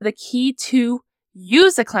The key to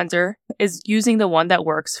use a cleanser is using the one that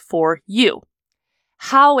works for you.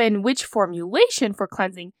 How and which formulation for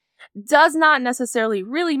cleansing does not necessarily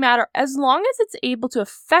really matter as long as it's able to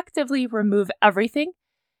effectively remove everything,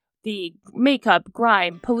 the makeup,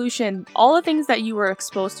 grime, pollution, all the things that you were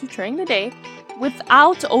exposed to during the day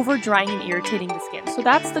without over drying and irritating the skin. So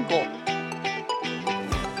that's the goal.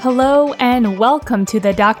 Hello and welcome to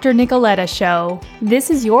the Dr. Nicoletta Show. This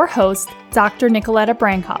is your host, Dr. Nicoletta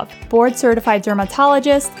Brankov, board-certified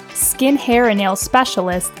dermatologist, skin, hair, and nail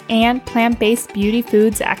specialist, and plant-based beauty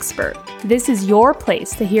foods expert. This is your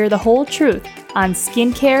place to hear the whole truth on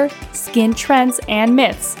skincare, skin trends, and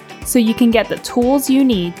myths, so you can get the tools you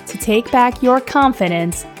need to take back your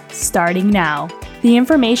confidence starting now. The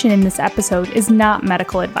information in this episode is not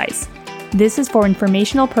medical advice. This is for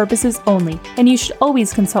informational purposes only, and you should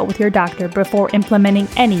always consult with your doctor before implementing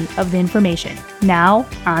any of the information. Now,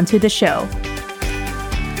 on to the show.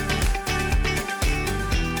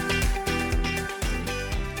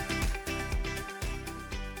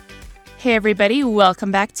 Hey everybody,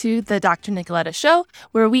 welcome back to the Dr. Nicoletta Show,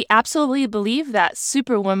 where we absolutely believe that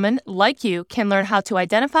superwomen like you can learn how to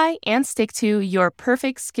identify and stick to your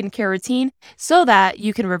perfect skincare routine so that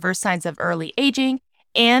you can reverse signs of early aging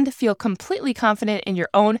and feel completely confident in your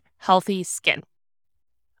own healthy skin.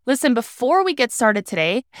 Listen, before we get started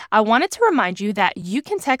today, I wanted to remind you that you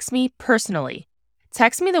can text me personally.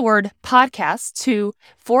 Text me the word podcast to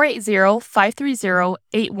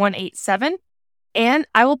 480-530-8187, and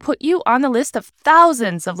I will put you on the list of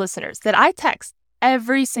thousands of listeners that I text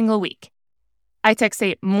every single week. I text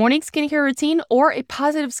a morning skincare routine or a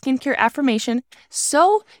positive skincare affirmation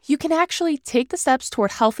so you can actually take the steps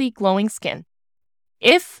toward healthy, glowing skin.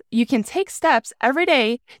 If you can take steps every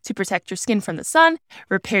day to protect your skin from the sun,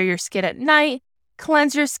 repair your skin at night,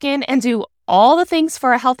 cleanse your skin, and do all the things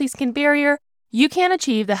for a healthy skin barrier, you can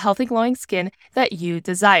achieve the healthy glowing skin that you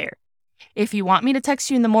desire. If you want me to text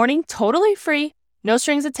you in the morning, totally free, no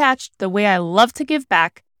strings attached, the way I love to give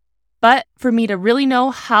back. But for me to really know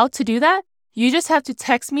how to do that, you just have to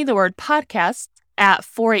text me the word podcast at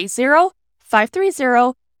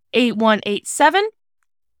 480-530-8187.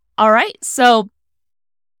 All right, so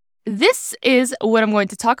this is what I'm going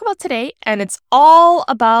to talk about today, and it's all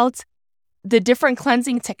about the different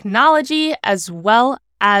cleansing technology as well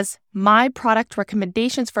as my product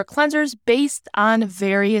recommendations for cleansers based on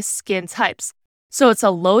various skin types. So it's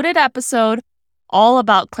a loaded episode all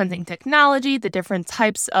about cleansing technology, the different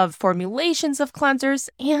types of formulations of cleansers,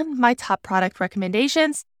 and my top product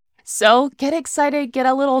recommendations. So get excited, get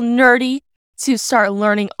a little nerdy to start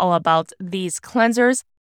learning all about these cleansers,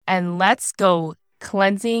 and let's go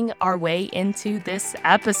cleansing our way into this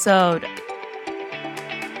episode.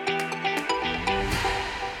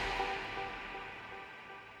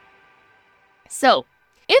 So,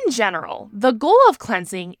 in general, the goal of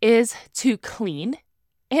cleansing is to clean,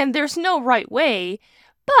 and there's no right way,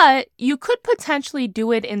 but you could potentially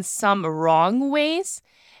do it in some wrong ways.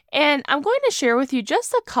 And I'm going to share with you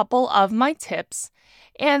just a couple of my tips.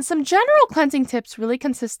 And some general cleansing tips really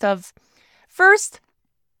consist of, first,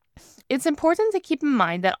 it's important to keep in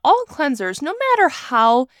mind that all cleansers, no matter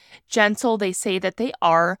how gentle they say that they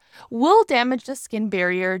are, will damage the skin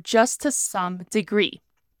barrier just to some degree.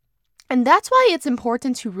 And that's why it's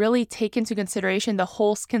important to really take into consideration the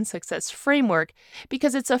whole skin success framework,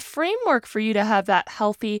 because it's a framework for you to have that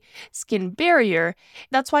healthy skin barrier.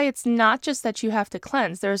 That's why it's not just that you have to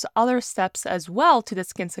cleanse. There's other steps as well to the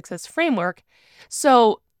skin success framework.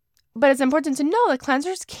 But it's important to know that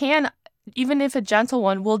cleansers can, even if a gentle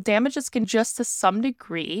one, will damage the skin just to some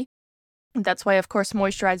degree. That's why, of course,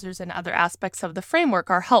 moisturizers and other aspects of the framework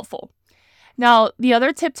are helpful. Now, the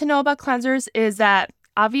other tip to know about cleansers is that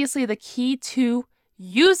obviously the key to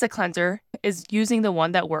use a cleanser is using the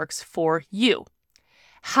one that works for you.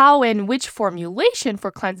 How and which formulation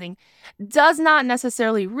for cleansing does not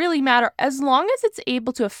necessarily really matter as long as it's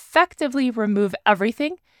able to effectively remove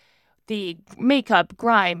everything, the makeup,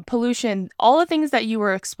 grime, pollution, all the things that you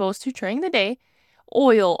were exposed to during the day,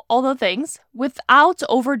 oil, all the things, without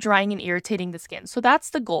over drying and irritating the skin. So that's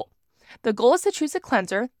the goal. The goal is to choose a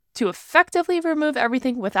cleanser to effectively remove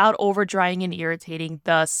everything without over drying and irritating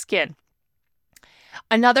the skin.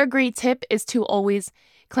 Another great tip is to always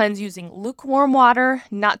cleanse using lukewarm water,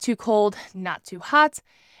 not too cold, not too hot.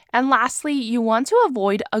 And lastly, you want to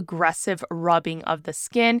avoid aggressive rubbing of the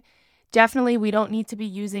skin. Definitely, we don't need to be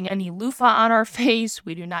using any loofah on our face.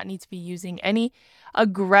 We do not need to be using any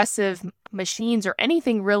aggressive machines or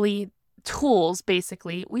anything really, tools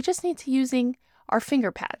basically. We just need to using our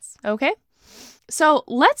finger pads, okay? So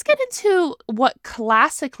let's get into what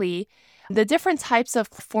classically the different types of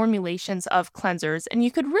formulations of cleansers, and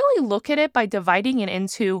you could really look at it by dividing it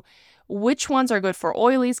into which ones are good for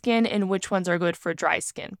oily skin and which ones are good for dry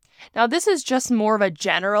skin. Now, this is just more of a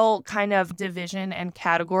general kind of division and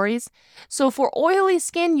categories. So for oily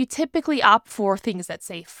skin, you typically opt for things that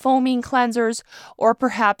say foaming cleansers or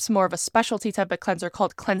perhaps more of a specialty type of cleanser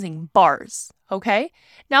called cleansing bars. Okay?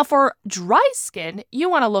 Now, for dry skin, you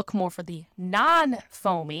want to look more for the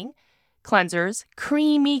non-foaming cleansers,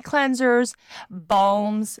 creamy cleansers,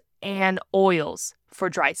 balms, and oils for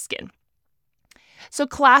dry skin. So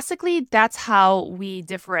classically, that's how we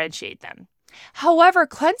differentiate them. However,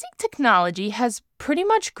 cleansing technology has pretty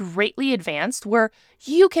much greatly advanced where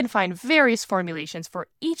you can find various formulations for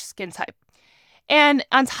each skin type. And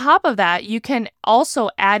on top of that, you can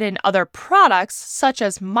also add in other products such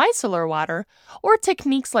as micellar water or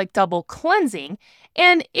techniques like double cleansing,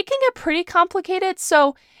 and it can get pretty complicated.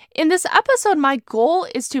 So, in this episode, my goal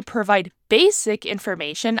is to provide basic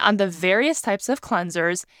information on the various types of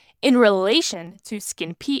cleansers in relation to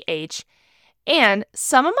skin pH and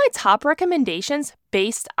some of my top recommendations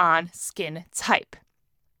based on skin type.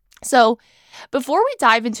 So, before we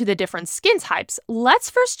dive into the different skin types, let's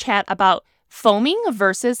first chat about foaming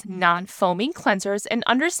versus non-foaming cleansers and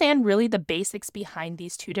understand really the basics behind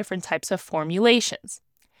these two different types of formulations.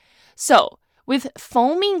 So, with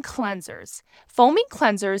foaming cleansers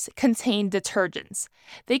contain detergents.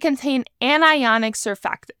 They contain anionic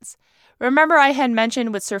surfactants. Remember, I had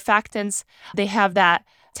mentioned with surfactants, they have that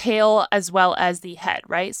tail as well as the head,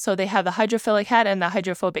 right? So they have the hydrophilic head and the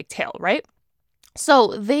hydrophobic tail, right?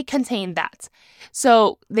 So they contain that.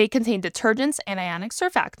 So they contain detergents and ionic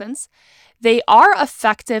surfactants. They are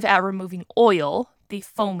effective at removing oil, the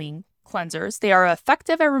foaming cleansers. They are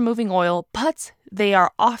effective at removing oil, but they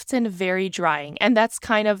are often very drying. And that's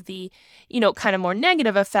kind of the, kind of more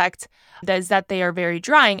negative effect is that they are very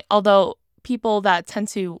drying. Although people that tend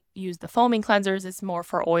to use the foaming cleansers is more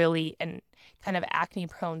for oily and kind of acne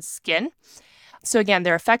prone skin. So again,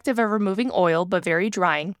 they're effective at removing oil, but very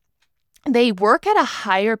drying. They work at a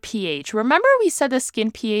higher pH. Remember we said the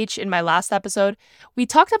skin pH in my last episode? We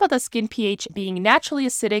talked about the skin pH being naturally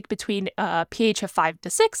acidic between a pH of 5 to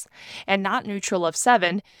 6 and not neutral of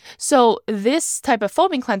 7. So this type of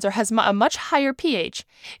foaming cleanser has a much higher pH.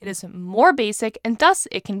 It is more basic and thus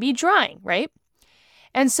it can be drying, right?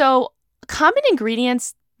 And so common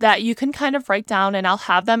ingredients that you can kind of write down, and I'll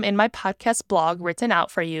have them in my podcast blog written out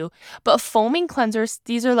for you. But foaming cleansers,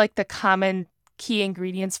 these are like the common key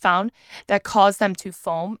ingredients found that cause them to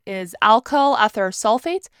foam is alkyl ether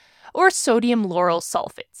sulfate or sodium lauryl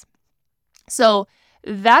sulfate. So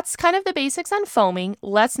that's kind of the basics on foaming.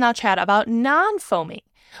 Let's now chat about non-foaming.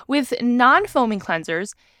 With non-foaming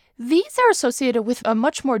cleansers, these are associated with a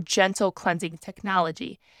much more gentle cleansing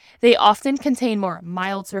technology. They often contain more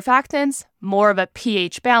mild surfactants, more of a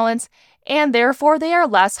pH balance, and therefore they are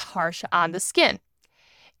less harsh on the skin.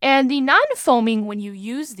 And the non-foaming, when you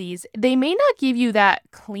use these, they may not give you that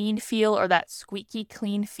clean feel or that squeaky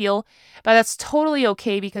clean feel, but that's totally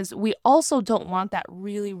okay because we also don't want that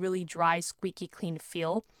really, really dry, squeaky clean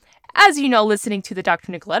feel. As you know, listening to the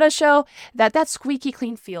Dr. Nicoletta show, that squeaky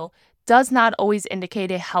clean feel does not always indicate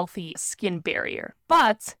a healthy skin barrier.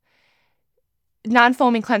 But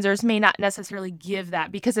non-foaming cleansers may not necessarily give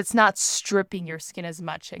that because it's not stripping your skin as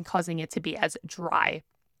much and causing it to be as dry.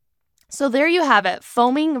 So there you have it,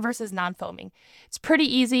 foaming versus non-foaming. It's pretty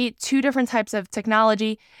easy, two different types of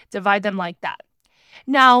technology, divide them like that.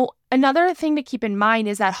 Now, another thing to keep in mind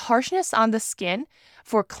is that harshness on the skin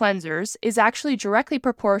for cleansers is actually directly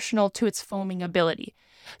proportional to its foaming ability.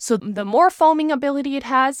 So the more foaming ability it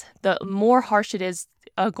has, the more harsh it is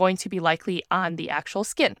going to be likely on the actual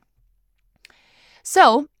skin.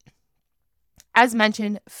 So, as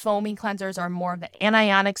mentioned, foaming cleansers are more of the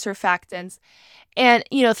anionic surfactants. And,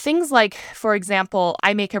 things like, for example,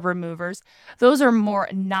 eye makeup removers, those are more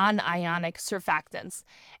non-ionic surfactants.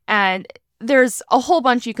 And there's a whole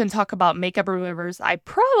bunch you can talk about makeup removers. I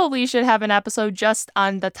probably should have an episode just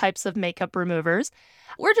on the types of makeup removers.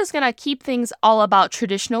 We're just going to keep things all about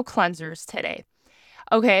traditional cleansers today.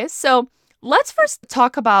 Okay, so let's first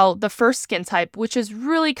talk about the first skin type, which is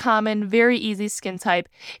really common, very easy skin type.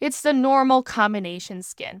 It's the normal combination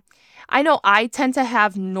skin. I know I tend to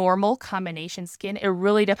have normal combination skin. It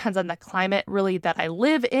really depends on the climate really that I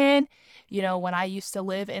live in. When I used to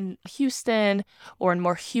live in Houston or in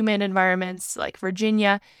more humid environments like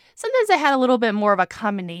Virginia, sometimes I had a little bit more of a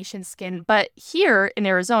combination skin. But here in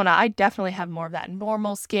Arizona, I definitely have more of that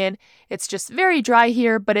normal skin. It's just very dry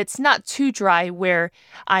here, but it's not too dry where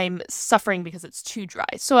I'm suffering because it's too dry.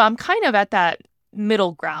 So I'm kind of at that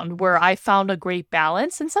middle ground where I found a great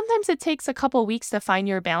balance. And sometimes it takes a couple weeks to find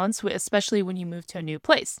your balance, especially when you move to a new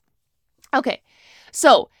place. Okay,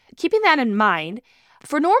 so keeping that in mind,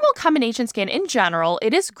 for normal combination skin in general,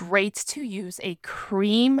 it is great to use a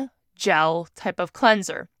cream gel type of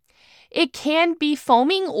cleanser. It can be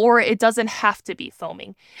foaming or it doesn't have to be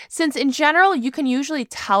foaming, since in general, you can usually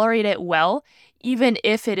tolerate it well, even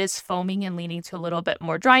if it is foaming and leading to a little bit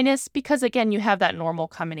more dryness, because again, you have that normal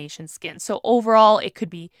combination skin. So overall, it could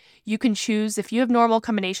be, you can choose, if you have normal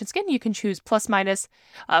combination skin, you can choose plus minus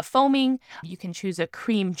foaming, you can choose a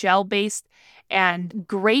cream gel based, and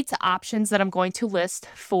great options that I'm going to list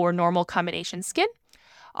for normal combination skin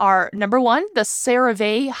are number 1, the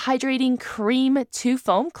CeraVe Hydrating Cream 2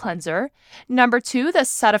 Foam Cleanser. Number 2, the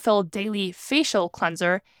Cetaphil Daily Facial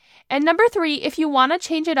Cleanser. And number 3, if you want to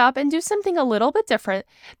change it up and do something a little bit different,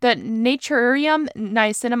 the Naturium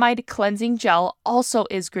Niacinamide Cleansing Gel also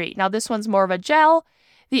is great. Now, this one's more of a gel.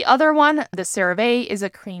 The other one, the CeraVe, is a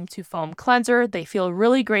cream to foam cleanser. They feel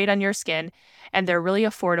really great on your skin and they're really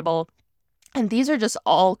affordable. And these are just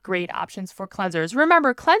all great options for cleansers.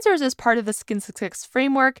 Remember, cleansers is part of the Skin Success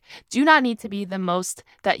framework. Do not need to be the most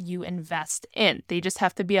that you invest in. They just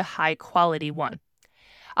have to be a high quality one.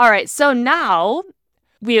 All right, so now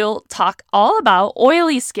we'll talk all about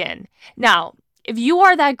oily skin. Now, if you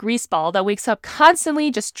are that grease ball that wakes up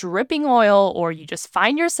constantly just dripping oil, or you just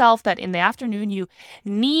find yourself that in the afternoon you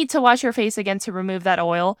need to wash your face again to remove that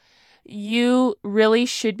oil, you really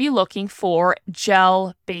should be looking for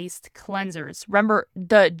gel-based cleansers. Remember,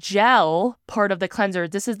 the gel part of the cleanser,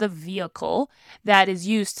 this is the vehicle that is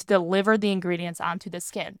used to deliver the ingredients onto the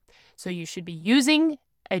skin. So you should be using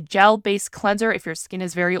a gel-based cleanser if your skin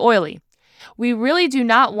is very oily. We really do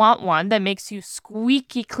not want one that makes you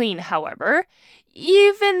squeaky clean, however,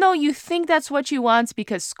 even though you think that's what you want,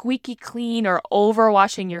 because squeaky clean or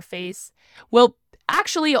overwashing your face will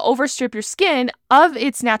actually overstrip your skin of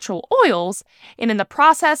its natural oils, and in the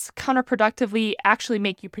process, counterproductively actually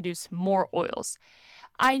make you produce more oils.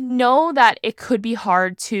 I know that it could be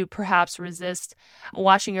hard to perhaps resist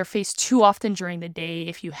washing your face too often during the day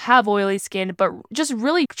if you have oily skin, but just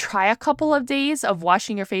really try a couple of days of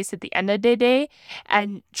washing your face at the end of the day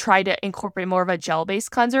and try to incorporate more of a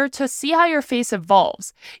gel-based cleanser to see how your face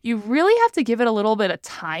evolves. You really have to give it a little bit of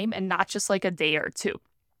time and not just like a day or two.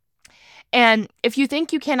 And if you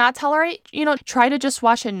think you cannot tolerate, try to just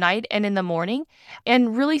wash at night and in the morning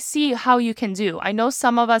and really see how you can do. I know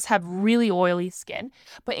some of us have really oily skin,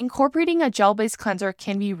 but incorporating a gel-based cleanser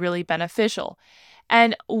can be really beneficial.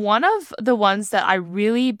 And one of the ones that I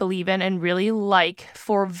really believe in and really like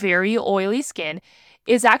for very oily skin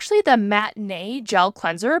is actually the Matinee Gel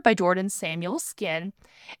Cleanser by Jordan Samuel Skin.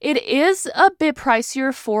 It is a bit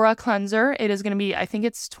pricier for a cleanser. It is going to be, I think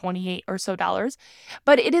it's $28 or so,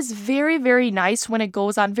 but it is very, very nice when it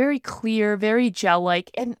goes on, very clear, very gel-like,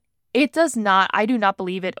 and I do not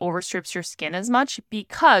believe it overstrips your skin as much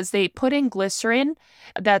because they put in glycerin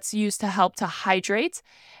that's used to help to hydrate,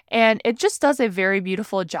 and it just does a very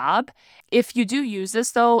beautiful job. If you do use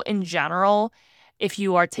this though, in general, if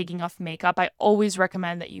you are taking off makeup, I always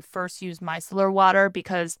recommend that you first use micellar water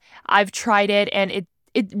because I've tried it and it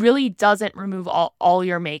really doesn't remove all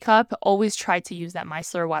your makeup. Always try to use that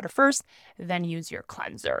micellar water first, then use your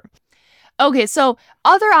cleanser. Okay, so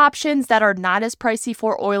other options that are not as pricey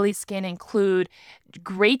for oily skin include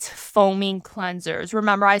great foaming cleansers.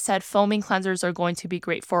 Remember, I said foaming cleansers are going to be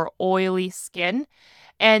great for oily skin,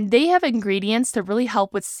 and they have ingredients to really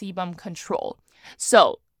help with sebum control.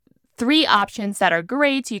 So 3 options that are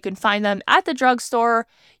great. You can find them at the drugstore.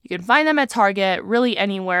 You can find them at Target, really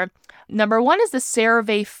anywhere. Number 1 is the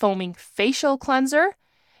CeraVe Foaming Facial Cleanser.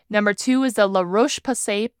 Number 2 is the La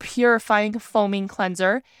Roche-Posay Purifying Foaming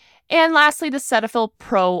Cleanser. And lastly, the Cetaphil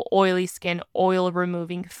Pro Oily Skin Oil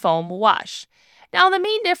Removing Foam Wash. Now, the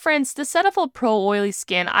main difference, the Cetaphil Pro Oily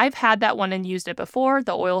Skin, I've had that one and used it before,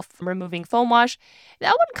 the oil removing foam wash.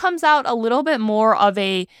 That one comes out a little bit more of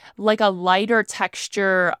a lighter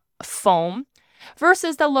texture foam,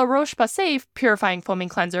 versus the La Roche-Posay Purifying Foaming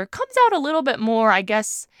Cleanser comes out a little bit more, I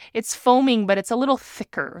guess it's foaming, but it's a little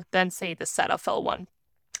thicker than, say, the Cetaphil one.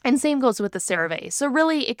 And same goes with the CeraVe. So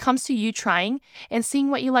really, it comes to you trying and seeing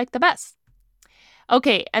what you like the best.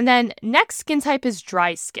 Okay, and then next skin type is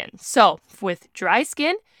dry skin. So with dry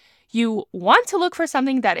skin, you want to look for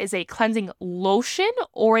something that is a cleansing lotion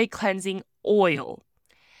or a cleansing oil.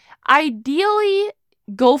 Ideally,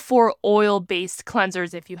 go for oil-based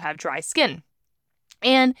cleansers if you have dry skin.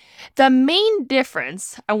 And the main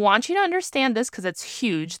difference, I want you to understand this because it's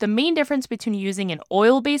huge. The main difference between using an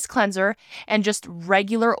oil-based cleanser and just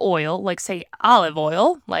regular oil, like say olive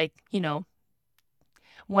oil,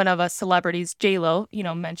 one of us celebrities, J-Lo,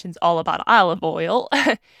 mentions all about olive oil.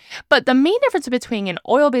 But the main difference between an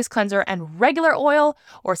oil-based cleanser and regular oil,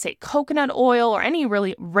 or say coconut oil or any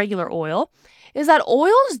really regular oil, is that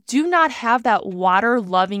oils do not have that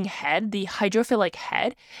water-loving head, the hydrophilic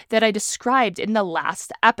head that I described in the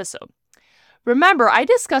last episode. Remember, I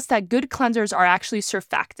discussed that good cleansers are actually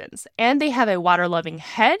surfactants, and they have a water-loving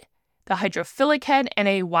head, the hydrophilic head, and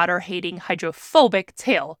a water-hating hydrophobic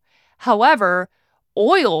tail. However,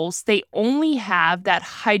 oils, they only have that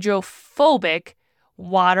hydrophobic,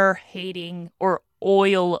 water-hating, or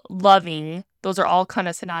oil-loving, those are all kind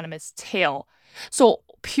of synonymous, tail. So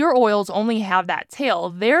pure oils only have that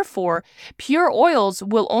tail. Therefore, pure oils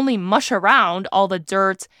will only mush around all the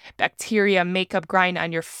dirt, bacteria, makeup grind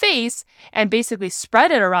on your face and basically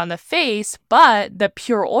spread it around the face, but the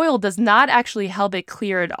pure oil does not actually help it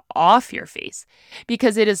clear it off your face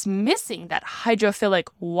because it is missing that hydrophilic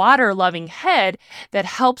water-loving head that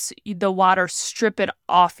helps the water strip it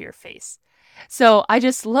off your face. So I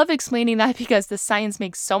just love explaining that because the science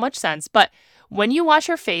makes so much sense. But when you wash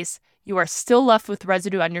your face, you are still left with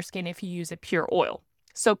residue on your skin if you use a pure oil.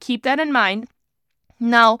 So keep that in mind.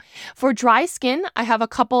 Now, for dry skin, I have a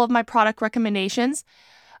couple of my product recommendations.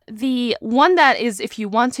 The one that is if you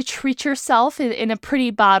want to treat yourself in a pretty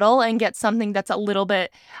bottle and get something that's a little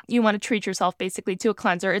bit, you want to treat yourself basically to a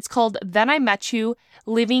cleanser. It's called Then I Met You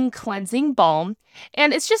Living Cleansing Balm.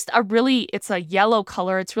 And it's a yellow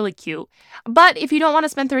color. It's really cute. But if you don't want to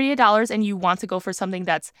spend $38 and you want to go for something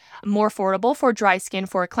that's more affordable for dry skin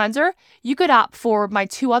for a cleanser, you could opt for my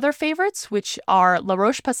two other favorites, which are La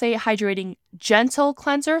Roche-Posay Hydrating Gentle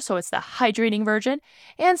Cleanser. So it's the hydrating version,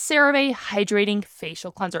 and CeraVe Hydrating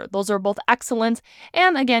Facial Cleanser. Those are both excellent.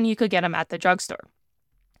 And again, you could get them at the drugstore.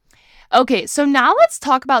 Okay, so now let's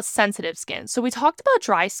talk about sensitive skin. So we talked about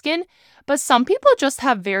dry skin, but some people just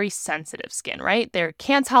have very sensitive skin, right? They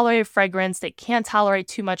can't tolerate fragrance. They can't tolerate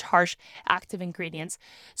too much harsh active ingredients.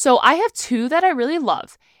 So I have two that I really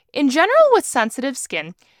love. In general, with sensitive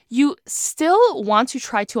skin, you still want to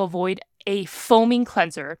try to avoid a foaming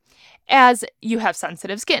cleanser as you have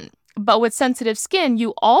sensitive skin. But with sensitive skin,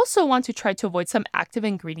 you also want to try to avoid some active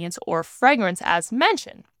ingredients or fragrance as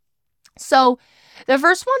mentioned. So the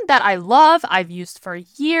first one that I love, I've used for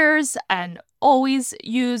years and always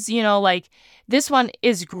use, this one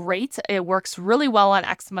is great. It works really well on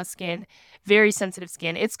eczema skin, very sensitive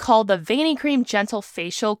skin. It's called the Vanicream Gentle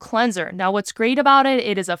Facial Cleanser. Now, what's great about it,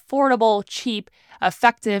 it is affordable, cheap,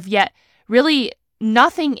 effective, yet really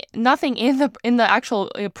nothing in the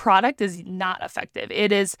actual product is not effective.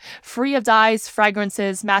 It is free of dyes,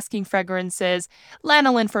 fragrances, masking fragrances,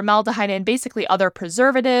 lanolin, formaldehyde, and basically other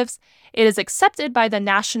preservatives. It is accepted by the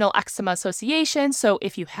National Eczema Association, so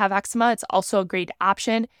if you have eczema, it's also a great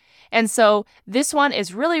option. And so this one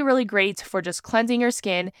is really, really great for just cleansing your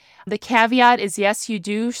skin. The caveat is, yes, you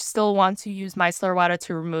do still want to use micellar water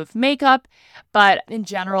to remove makeup, but in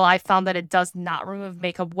general, I found that it does not remove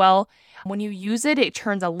makeup well. When you use it, it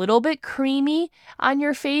turns a little bit creamy on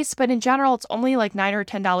your face, but in general, it's only like $9 or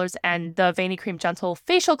 $10, and the Vanicream Gentle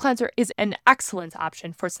Facial Cleanser is an excellent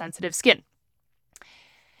option for sensitive skin.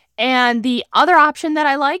 And the other option that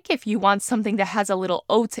I like, if you want something that has a little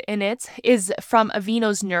oat in it, is from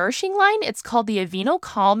Aveeno's Nourishing line. It's called the Aveeno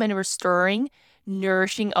Calm and Restoring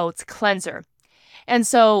Nourishing Oats Cleanser. And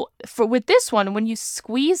so with this one, when you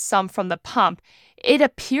squeeze some from the pump, it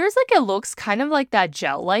appears like it looks kind of like that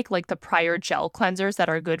gel-like the prior gel cleansers that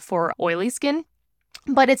are good for oily skin.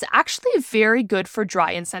 But it's actually very good for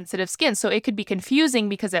dry and sensitive skin. So it could be confusing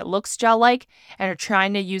because it looks gel-like and you're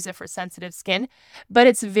trying to use it for sensitive skin. But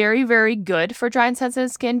it's very, very good for dry and sensitive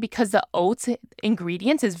skin because the oat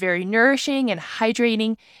ingredient is very nourishing and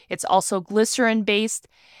hydrating. It's also glycerin-based.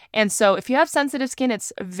 And so if you have sensitive skin,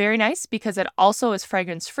 it's very nice because it also is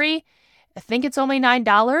fragrance-free. I think it's only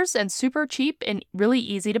 $9 and super cheap and really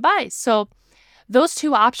easy to buy. So those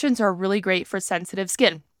two options are really great for sensitive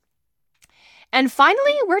skin. And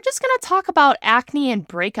finally, we're just going to talk about acne and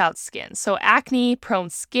breakout skin. So acne-prone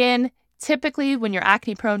skin, typically when you're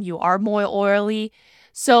acne-prone, you are more oily.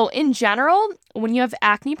 So in general, when you have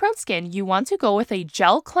acne-prone skin, you want to go with a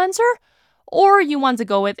gel cleanser or you want to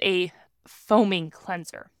go with a foaming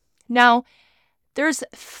cleanser. Now, there's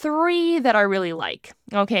three that I really like,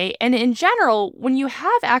 okay? And in general, when you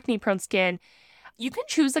have acne-prone skin, you can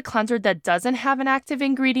choose a cleanser that doesn't have an active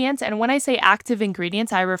ingredient. And when I say active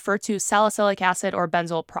ingredients, I refer to salicylic acid or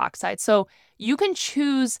benzoyl peroxide. So you can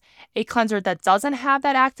choose a cleanser that doesn't have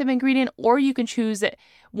that active ingredient, or you can choose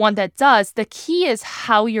one that does. The key is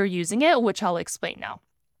how you're using it, which I'll explain now.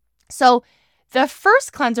 So The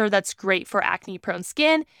first cleanser that's great for acne-prone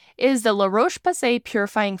skin is the La Roche-Posay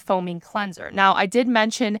Purifying Foaming Cleanser. Now, I did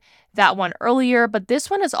mention that one earlier, but this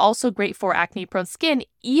one is also great for acne-prone skin,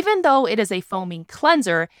 even though it is a foaming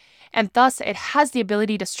cleanser, and thus it has the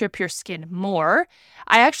ability to strip your skin more.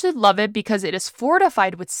 I actually love it because it is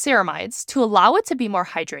fortified with ceramides to allow it to be more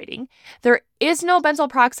hydrating. There is no benzoyl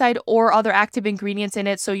peroxide or other active ingredients in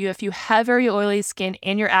it, so if you have very oily skin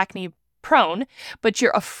and you're acne prone, but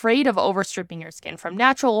you're afraid of overstripping your skin from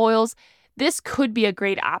natural oils, this could be a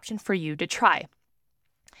great option for you to try.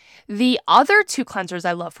 The other two cleansers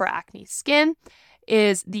I love for acne skin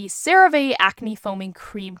is the CeraVe Acne Foaming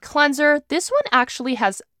Cream Cleanser. This one actually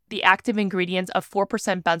has the active ingredients of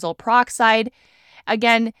 4% benzoyl peroxide.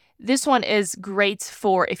 Again, this one is great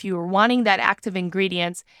for if you are wanting that active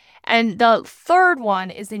ingredients. And the third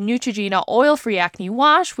one is the Neutrogena Oil-Free Acne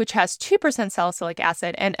Wash, which has 2% salicylic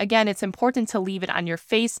acid. And again, it's important to leave it on your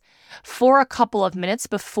face for a couple of minutes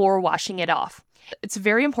before washing it off. It's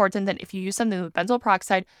very important that if you use something with benzoyl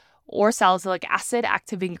peroxide or salicylic acid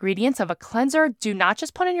active ingredients of a cleanser, do not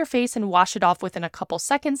just put it on your face and wash it off within a couple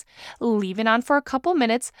seconds. Leave it on for a couple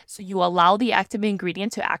minutes so you allow the active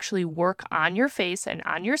ingredient to actually work on your face and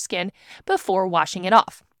on your skin before washing it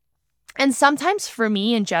off. And sometimes for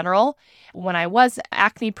me in general, when I was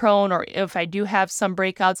acne prone or if I do have some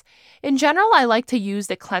breakouts, in general, I like to use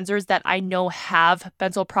the cleansers that I know have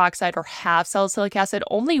benzoyl peroxide or have salicylic acid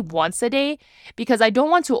only once a day because I don't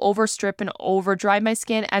want to overstrip and over dry my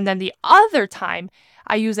skin. And then the other time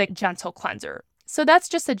I use a gentle cleanser. So that's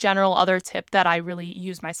just a general other tip that I really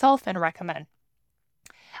use myself and recommend.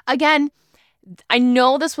 Again, I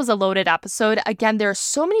know this was a loaded episode. Again, there are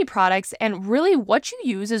so many products, and really what you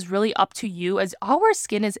use is really up to you as our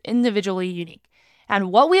skin is individually unique,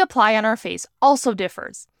 and what we apply on our face also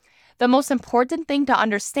differs. The most important thing to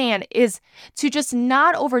understand is to just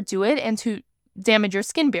not overdo it and to damage your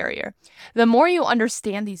skin barrier. The more you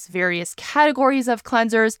understand these various categories of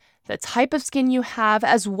cleansers, the type of skin you have,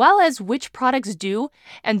 as well as which products do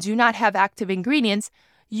and do not have active ingredients,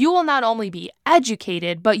 you will not only be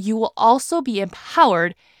educated, but you will also be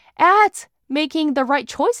empowered at making the right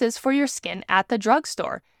choices for your skin at the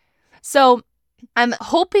drugstore. So I'm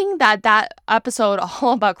hoping that that episode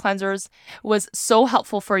all about cleansers was so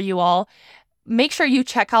helpful for you all. Make sure you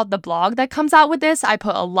check out the blog that comes out with this. I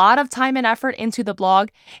put a lot of time and effort into the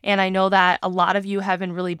blog, and I know that a lot of you have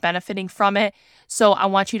been really benefiting from it. So I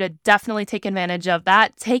want you to definitely take advantage of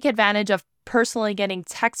that. Take advantage of personally getting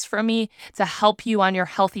texts from me to help you on your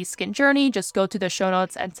healthy skin journey. Just go to the show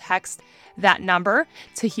notes and text that number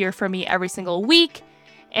to hear from me every single week.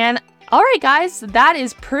 And all right, guys, that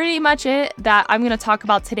is pretty much it that I'm going to talk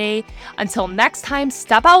about today. Until next time,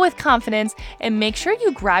 step out with confidence and make sure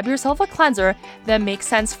you grab yourself a cleanser that makes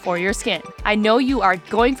sense for your skin. I know you are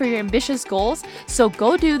going for your ambitious goals, so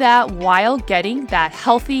go do that while getting that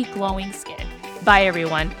healthy, glowing skin. Bye,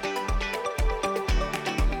 everyone.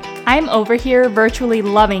 I'm over here virtually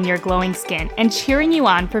loving your glowing skin and cheering you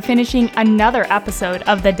on for finishing another episode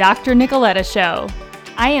of the Dr. Nicoletta Show.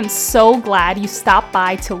 I am so glad you stopped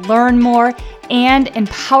by to learn more and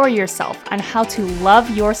empower yourself on how to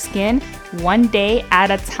love your skin one day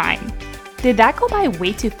at a time. Did that go by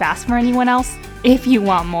way too fast for anyone else? If you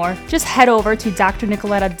want more, just head over to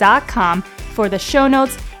drnicoletta.com for the show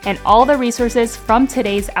notes and all the resources from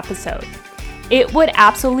today's episode. It would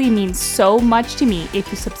absolutely mean so much to me if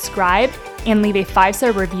you subscribe and leave a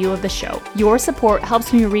 5-star review of the show. Your support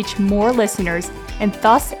helps me reach more listeners and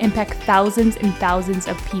thus impact thousands and thousands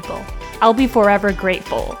of people. I'll be forever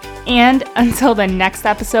grateful. And until the next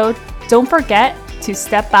episode, don't forget to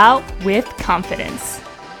step out with confidence.